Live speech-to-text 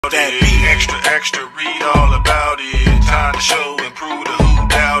doubt it. Extra, extra, read all about it. Time to show and prove to who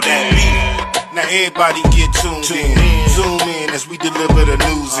doubt it. Now everybody get tuned in. Zoom in as we deliver the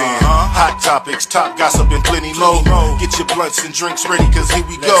news in. Hot topics, top gossip, and plenty more. Get your blunts and drinks ready, cause here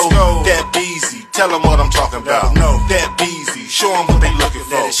we go. That Beezy, tell them what I'm talking about. That Beezy, show them what they looking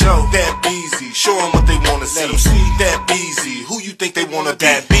for. That Beezy, show them what they wanna see. That Beezy, who you think they wanna be?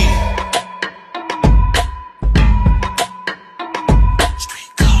 That be.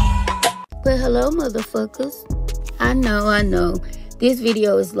 Well, hello, motherfuckers. I know. This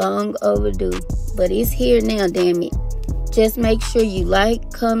video is long overdue, but it's here now, damn it. Just make sure you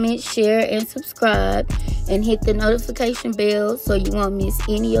like, comment, share, and subscribe, and hit the notification bell so you won't miss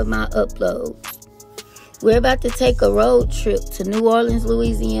any of my uploads. We're about to take a road trip to New Orleans,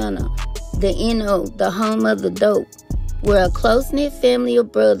 Louisiana, the NO, the home of the dope, where a close-knit family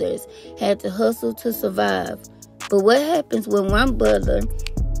of brothers had to hustle to survive. But what happens when one brother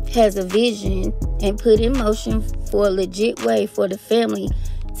has a vision and put in motion for a legit way for the family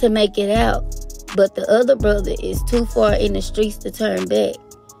to make it out, but the other brother is too far in the streets to turn back?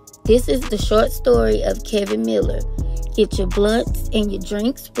 This is the short story of Kevin Miller. Get your blunts and your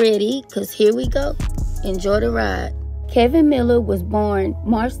drinks ready, cause here we go. Enjoy the ride. Kevin Miller was born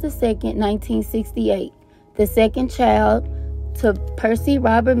March the 2nd, 1968, the second child to Percy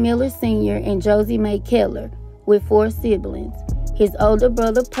Robert Miller Sr. and Josie Mae Keller, with 4 siblings. His older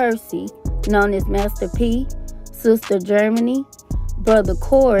brother Percy, known as Master P, sister Germany, brother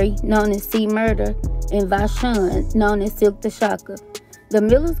Corey, known as C Murder, and Vashon, known as Silk the Shocker. The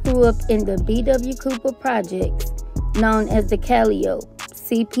Millers grew up in the B.W. Cooper projects, known as the Calliope,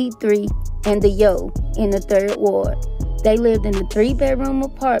 CP3, and the Yo in the 3rd Ward. They lived in a 3-bedroom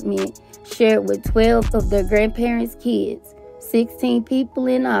apartment shared with 12 of their grandparents' kids, 16 people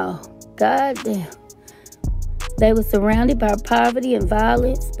in all. Goddamn. They were surrounded by poverty and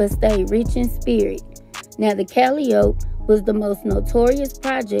violence, but stayed rich in spirit. Now, the Calliope was the most notorious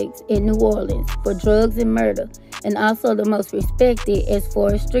project in New Orleans for drugs and murder, and also the most respected as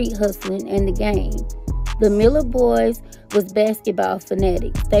far as street hustling and the game. The Miller boys was basketball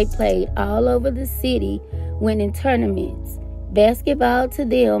fanatics. They played all over the city, winning tournaments. Basketball to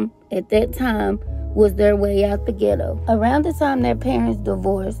them, at that time, was their way out the ghetto. Around the time their parents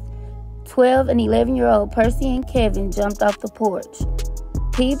divorced, 12 and 11-year-old Percy and Kevin jumped off the porch.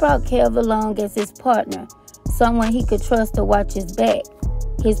 P brought Kev along as his partner, someone he could trust to watch his back,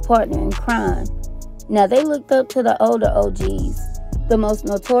 his partner in crime. Now, they looked up to the older OGs, the most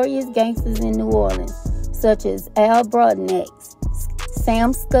notorious gangsters in New Orleans, such as Al Broadnax,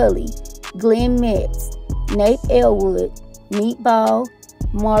 Sam Scully, Glenn Metz, Nate Elwood, Meatball,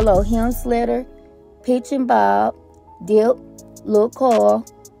 Marlo Hemsletter, Pitch and Bob, Dip, Lil Carl,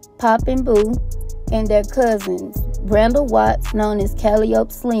 Pop and Boo, and their cousins, Randall Watts, known as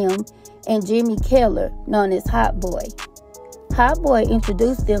Calliope Slim, and Jimmy Keller, known as Hot Boy. Hot Boy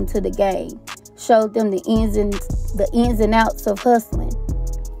introduced them to the game, showed them the ins and outs of hustling.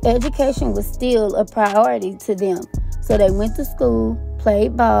 Education was still a priority to them, so they went to school,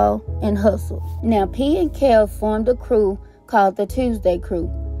 played ball, and hustled. Now, P and Kev formed a crew called the Tuesday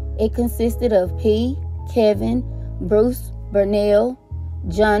Crew. It consisted of P, Kevin, Bruce, Burnell,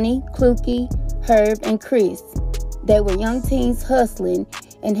 Johnny, Clukie, Herb, and Chris. They were young teens hustling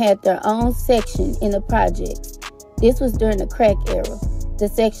and had their own section in the projects. This was during the crack era. The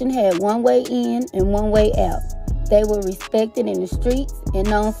section had one way in and one way out. They were respected in the streets and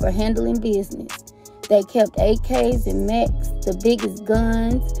known for handling business. They kept AKs and Macs, the biggest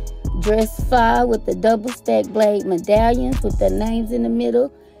guns, dressed fly with the double-stack blade medallions with their names in the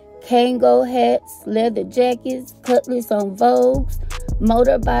middle, Kango hats, leather jackets, cutlass on Vogues,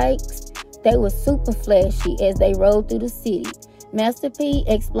 motorbikes. They were super flashy as they rode through the city. Master P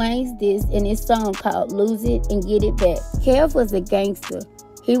explains this in his song called Lose It and Get It Back. Kev was a gangster.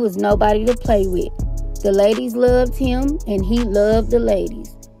 He was nobody to play with. The ladies loved him and he loved the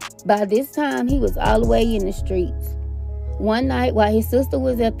ladies. By this time, he was all the way in the streets. One night while his sister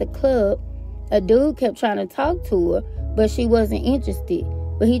was at the club, a dude kept trying to talk to her, but she wasn't interested.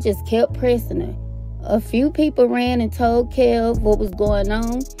 But he just kept pressing her. A few people ran and told Kev what was going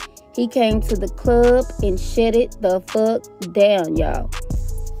on. He came to the club and shut it the fuck down, y'all.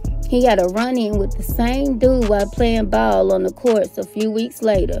 He had a run-in with the same dude while playing ball on the courts a few weeks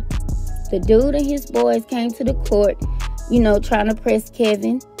later. The dude and his boys came to the court, trying to press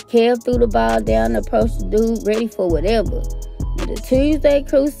Kevin. Kev threw the ball down and approached the dude ready for whatever. When the Tuesday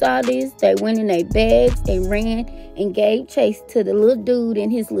Crew saw this, they went in their bags and ran and gave chase to the little dude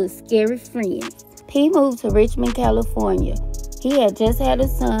and his little scary friends. P moved to Richmond, California. He had just had a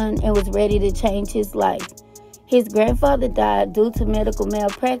son and was ready to change his life. His grandfather died due to medical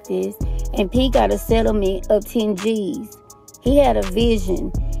malpractice, and P got a settlement of 10 G's. He had a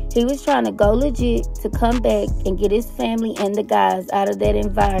vision. He was trying to go legit to come back and get his family and the guys out of that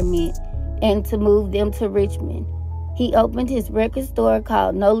environment and to move them to Richmond. He opened his record store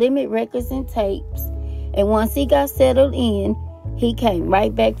called No Limit Records and Tapes, and once he got settled in, he came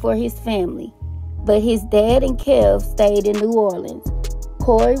right back for his family. But his dad and Kev stayed in New Orleans.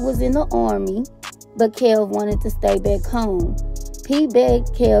 Corey was in the Army, but Kev wanted to stay back home. P begged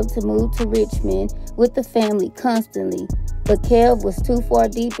Kev to move to Richmond with the family constantly, but Kev was too far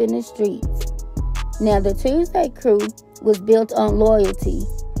deep in the streets. Now, the Tuesday Crew was built on loyalty,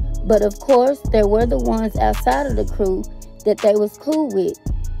 but of course, there were the ones outside of the crew that they was cool with,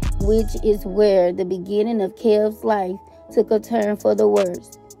 which is where the beginning of Kev's life took a turn for the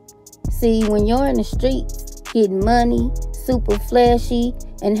worse. See, when you're in the streets, getting money, super flashy,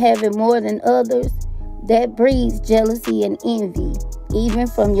 and having more than others, that breeds jealousy and envy, even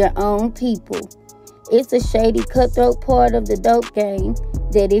from your own people. It's a shady, cutthroat part of the dope game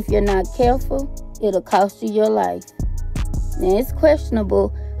that if you're not careful, it'll cost you your life. Now, it's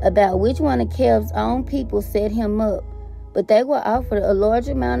questionable about which one of Kev's own people set him up, but they were offered a large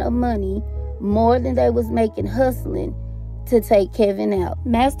amount of money, more than they was making hustling, to take Kevin out.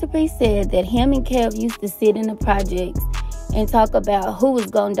 Master P said that him and Kev used to sit in the projects and talk about who was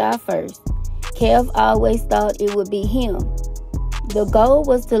gonna die first. Kev always thought it would be him. The goal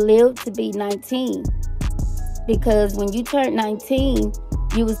was to live to be 19, because when you turned 19,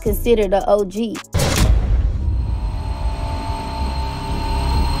 you was considered an OG.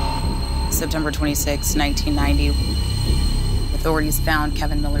 September 26, 1990, authorities found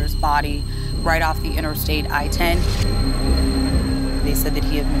Kevin Miller's body right off the interstate I-10. They said that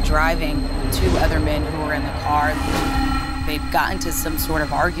he had been driving with two other men who were in the car. They'd gotten into some sort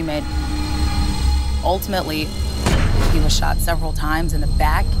of argument. Ultimately, he was shot several times in the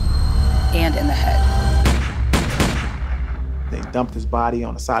back and in the head. They dumped his body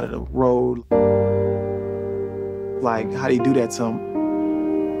on the side of the road. Like, how do you do that to him?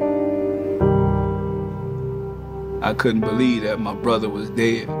 I couldn't believe that my brother was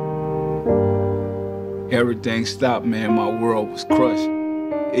dead. Everything stopped, man. My world was crushed.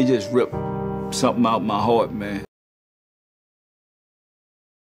 It just ripped something out my heart, man.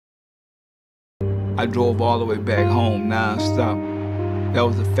 I drove all the way back home non-stop. That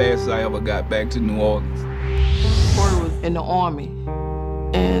was the fastest I ever got back to New Orleans. Corey was in the Army,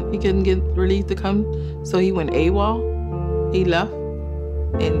 and he couldn't get relief to come, so he went AWOL. He left,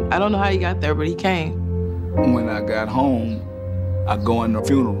 and I don't know how he got there, but he came. When I got home, I go in the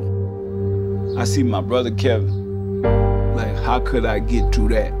funeral. I see my brother Kevin. Like, how could I get through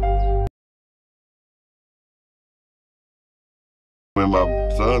that? When my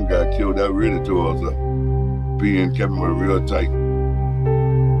son got killed, that really tore us up. P and Kevin were real tight.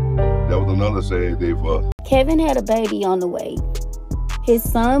 That was another sad day for us. Kevin had a baby on the way. His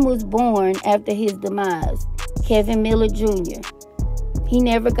son was born after his demise, Kevin Miller Jr. He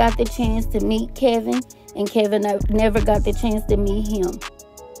never got the chance to meet Kevin, and Kevin never got the chance to meet him.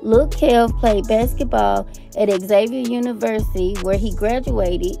 Lil Kev played basketball at Xavier University, where he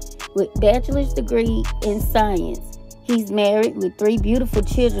graduated with a bachelor's degree in science. He's married with 3 beautiful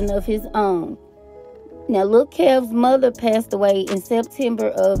children of his own. Now, Lil Kev's mother passed away in September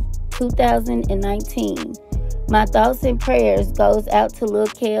of 2019. My thoughts and prayers goes out to Lil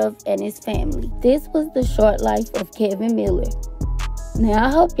Kev and his family. This was the short life of Kevin Miller. Now,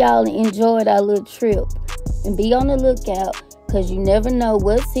 I hope y'all enjoyed our little trip, and be on the lookout, because you never know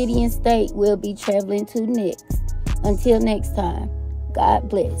what city and state we'll be traveling to next. Until next time, God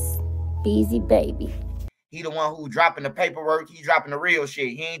bless. Beezy baby. He the one who dropping the paperwork. He dropping the real shit.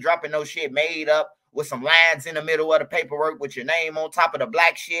 He ain't dropping no shit made up with some lines in the middle of the paperwork with your name on top of the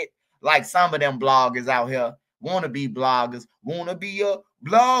black shit, like some of them bloggers out here. Wanna be bloggers. Wanna be a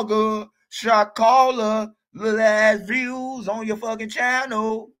blogger. Shot caller. Little ass views on your fucking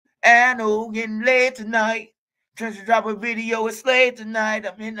channel. I know getting late tonight. Trying to drop a video, it's late tonight.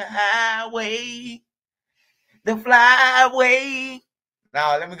 I'm in the highway. The flyway.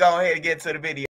 Now, let me go ahead and get to the video.